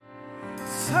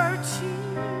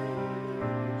searching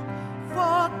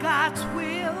for God's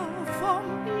will for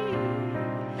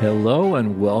me. Hello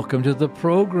and welcome to the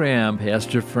program.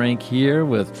 Pastor Frank here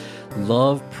with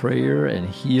love, prayer, and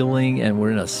healing, and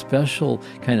we're in a special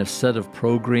kind of set of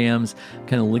programs,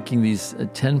 kind of linking these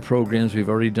 10 programs. We've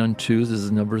already done 2. This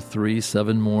is number 3,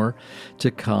 7 more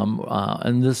to come.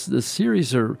 And this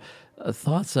series are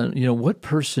thoughts on, what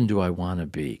person do I want to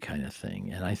be kind of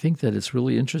thing. And I think that it's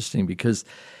really interesting because,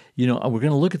 we're going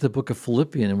to look at the book of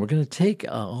Philippians, and we're going to take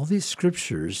all these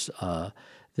scriptures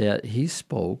that he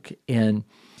spoke, and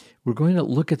we're going to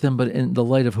look at them, but in the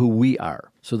light of who we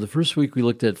are. So the first week we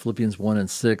looked at Philippians 1 and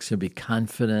 6, be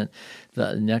confident.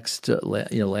 The next,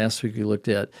 last week we looked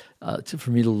at, for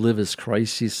me to live as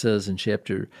Christ, he says in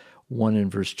chapter 1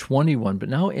 and verse 21. But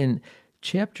now in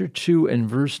chapter 2 and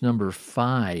verse number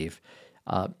 5,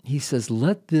 he says,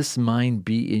 let this mind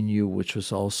be in you, which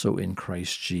was also in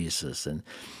Christ Jesus. And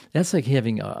that's like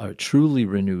having a truly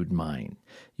renewed mind,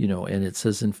 and it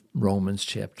says in Romans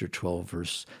chapter 12,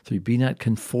 verse 3, be not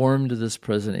conformed to this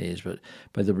present age, but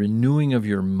by the renewing of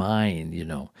your mind,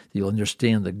 you'll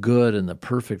understand the good and the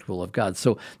perfect will of God.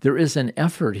 So there is an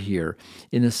effort here,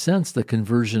 in a sense, the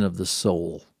conversion of the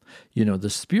soul. The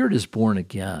spirit is born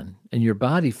again, and your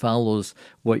body follows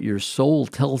what your soul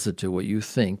tells it to, what you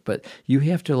think, but you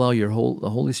have to allow the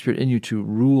Holy Spirit in you to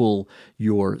rule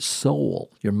your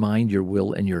soul, your mind, your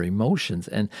will, and your emotions.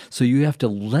 And so you have to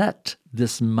let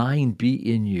this mind be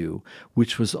in you,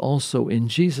 which was also in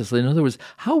Jesus. In other words,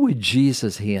 how would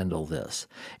Jesus handle this?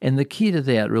 And the key to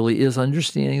that really is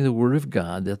understanding the Word of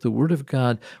God, that the Word of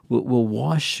God will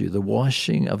wash you, the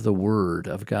washing of the Word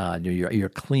of God. You're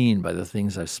clean by the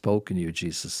things I've spoken to you,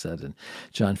 Jesus said in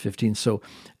John 15. So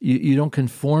you don't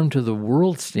conform to the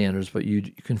world standards, but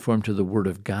you conform to the Word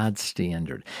of God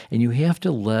standard. And you have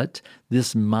to let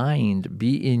this mind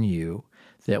be in you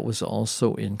that was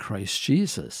also in Christ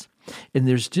Jesus. And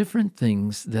there's different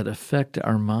things that affect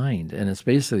our mind, and it's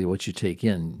basically what you take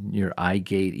in, your eye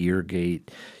gate, ear gate,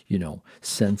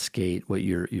 sense gate, what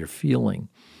you're feeling,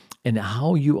 and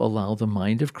how you allow the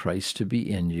mind of Christ to be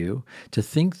in you, to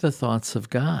think the thoughts of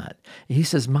God. He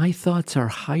says, my thoughts are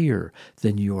higher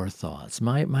than your thoughts.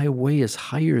 My way is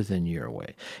higher than your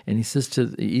way. And he says to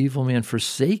the evil man,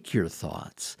 forsake your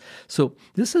thoughts. So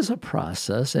this is a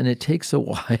process, and it takes a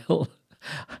while.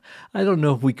 I don't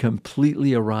know if we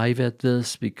completely arrive at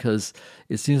this, because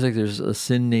it seems like there's a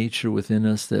sin nature within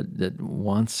us that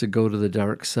wants to go to the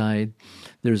dark side.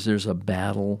 There's a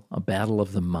battle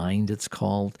of the mind, it's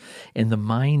called. And the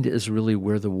mind is really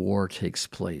where the war takes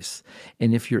place.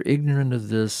 And if you're ignorant of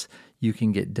this, you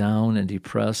can get down and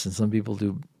depressed, and some people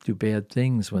do bad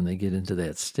things when they get into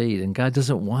that state. And God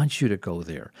doesn't want you to go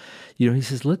there. He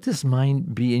says, let this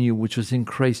mind be in you, which was in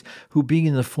Christ, who being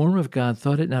in the form of God,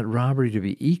 thought it not robbery to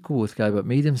be equal with God, but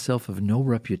made himself of no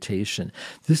reputation.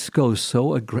 This goes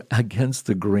so against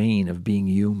the grain of being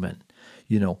human.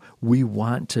 We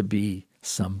want to be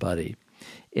somebody.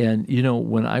 And,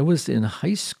 when I was in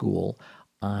high school,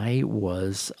 I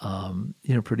was,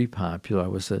 pretty popular. I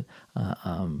was a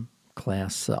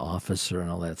class officer and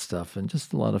all that stuff, and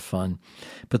just a lot of fun.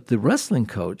 But the wrestling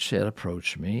coach had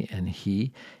approached me, and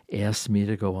he asked me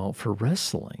to go out for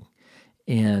wrestling.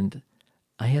 And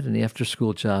I had an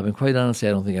after-school job, and quite honestly,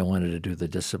 I don't think I wanted to do the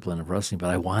discipline of wrestling, but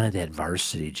I wanted that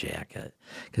varsity jacket,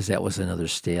 because that was another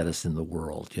status in the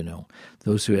world,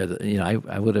 Those who had,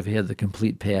 I would have had the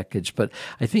complete package, but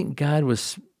I think God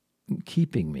was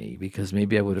keeping me, because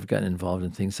maybe I would have gotten involved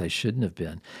in things I shouldn't have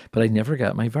been. But I never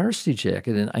got my varsity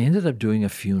jacket, and I ended up doing a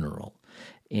funeral.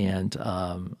 And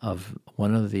of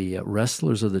one of the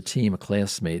wrestlers of the team, a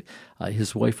classmate,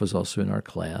 his wife was also in our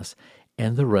class,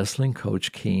 and the wrestling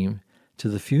coach came to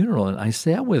the funeral, and I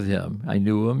sat with him. I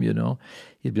knew him,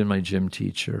 He'd been my gym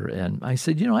teacher. And I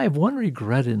said, I have one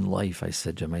regret in life, I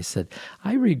said to him. I said,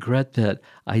 I regret that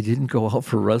I didn't go out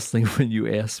for wrestling when you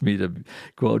asked me to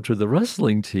go out to the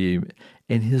wrestling team.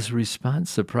 And his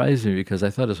response surprised me, because I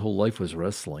thought his whole life was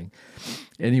wrestling.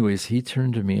 Anyways, he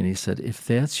turned to me and he said, if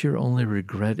that's your only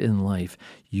regret in life,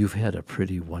 you've had a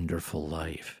pretty wonderful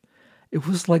life. It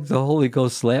was like the Holy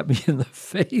Ghost slapped me in the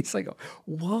face. I go,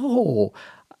 whoa.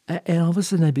 And all of a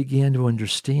sudden I began to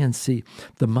understand, see,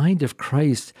 the mind of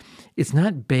Christ, it's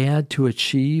not bad to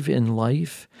achieve in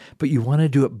life, but you want to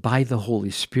do it by the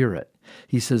Holy Spirit.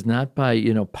 He says, not by,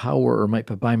 power or might,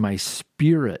 but by my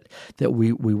Spirit, that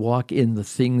we walk in the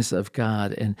things of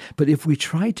God. But if we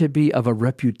try to be of a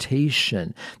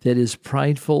reputation that is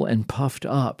prideful and puffed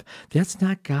up, that's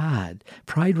not God.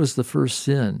 Pride was the first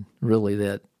sin, really,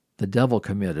 that the devil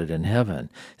committed in heaven.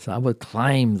 So I would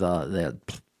climb that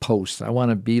post. I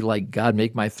want to be like God,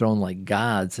 make my throne like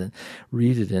God's, and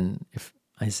read it. And if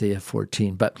Isaiah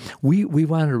 14. But we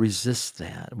want to resist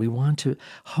that. We want to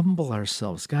humble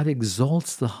ourselves. God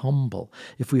exalts the humble.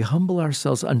 If we humble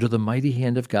ourselves under the mighty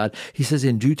hand of God, he says,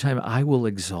 in due time, I will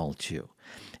exalt you.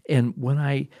 And when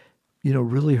I,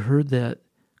 really heard that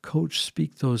coach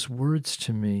speak those words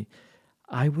to me,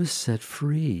 I was set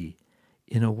free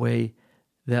in a way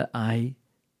that I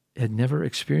had never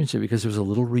experienced it, because there was a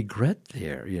little regret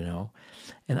there,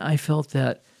 And I felt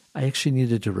that I actually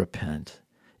needed to repent.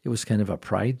 It was kind of a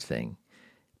pride thing.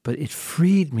 But it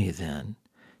freed me then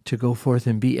to go forth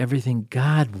and be everything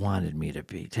God wanted me to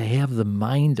be, to have the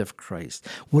mind of Christ.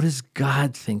 What does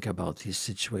God think about these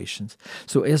situations?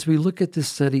 So as we look at this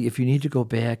study, if you need to go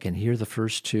back and hear the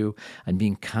first two, I'm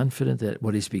being confident that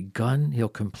what he's begun, he'll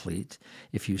complete.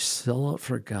 If you sell out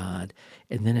for God,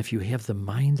 and then if you have the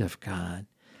mind of God,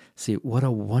 see what a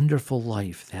wonderful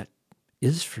life that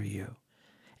is for you.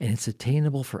 And it's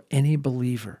attainable for any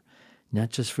believer, not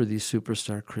just for these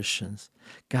superstar Christians.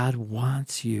 God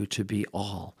wants you to be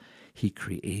all he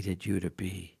created you to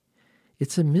be.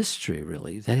 It's a mystery,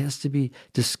 really, that has to be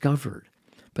discovered.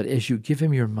 But as you give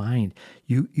him your mind,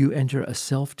 you enter a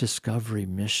self-discovery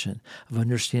mission of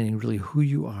understanding really who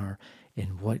you are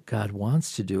and what God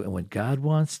wants to do. And when God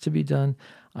wants to be done,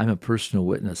 I'm a personal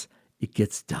witness, it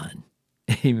gets done.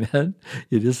 Amen.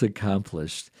 It is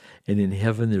accomplished. And in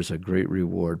heaven, there's a great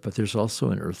reward, but there's also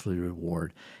an earthly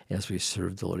reward as we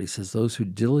serve the Lord. He says, those who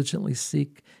diligently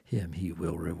seek him, he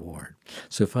will reward.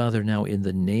 So, Father, now in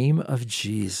the name of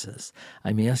Jesus,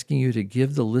 I'm asking you to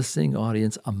give the listening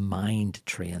audience a mind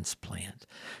transplant,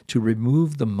 to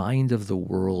remove the mind of the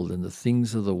world and the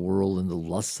things of the world and the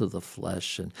lusts of the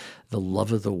flesh and the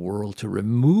love of the world, to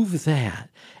remove that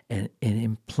and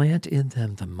implant in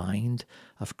them the mind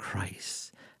of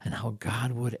Christ and how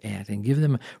God would act, and give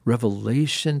them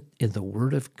revelation in the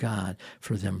Word of God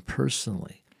for them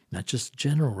personally, not just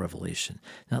general revelation,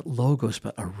 not logos,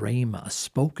 but a rhema, a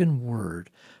spoken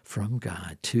word from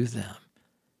God to them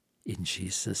in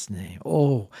Jesus' name.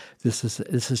 Oh, this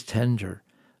is tender.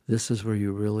 This is where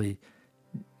you really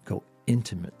go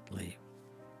intimately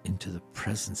into the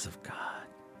presence of God.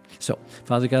 So,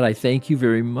 Father God, I thank you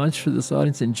very much for this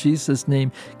audience. In Jesus'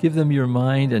 name, give them your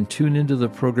mind and tune into the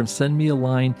program. Send me a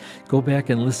line. Go back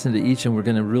and listen to each, and we're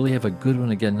going to really have a good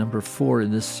one again, number 4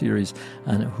 in this series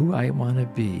on who I want to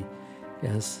be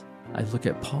as I look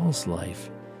at Paul's life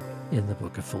in the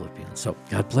book of Philippians. So,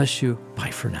 God bless you. Bye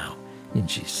for now. In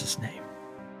Jesus' name.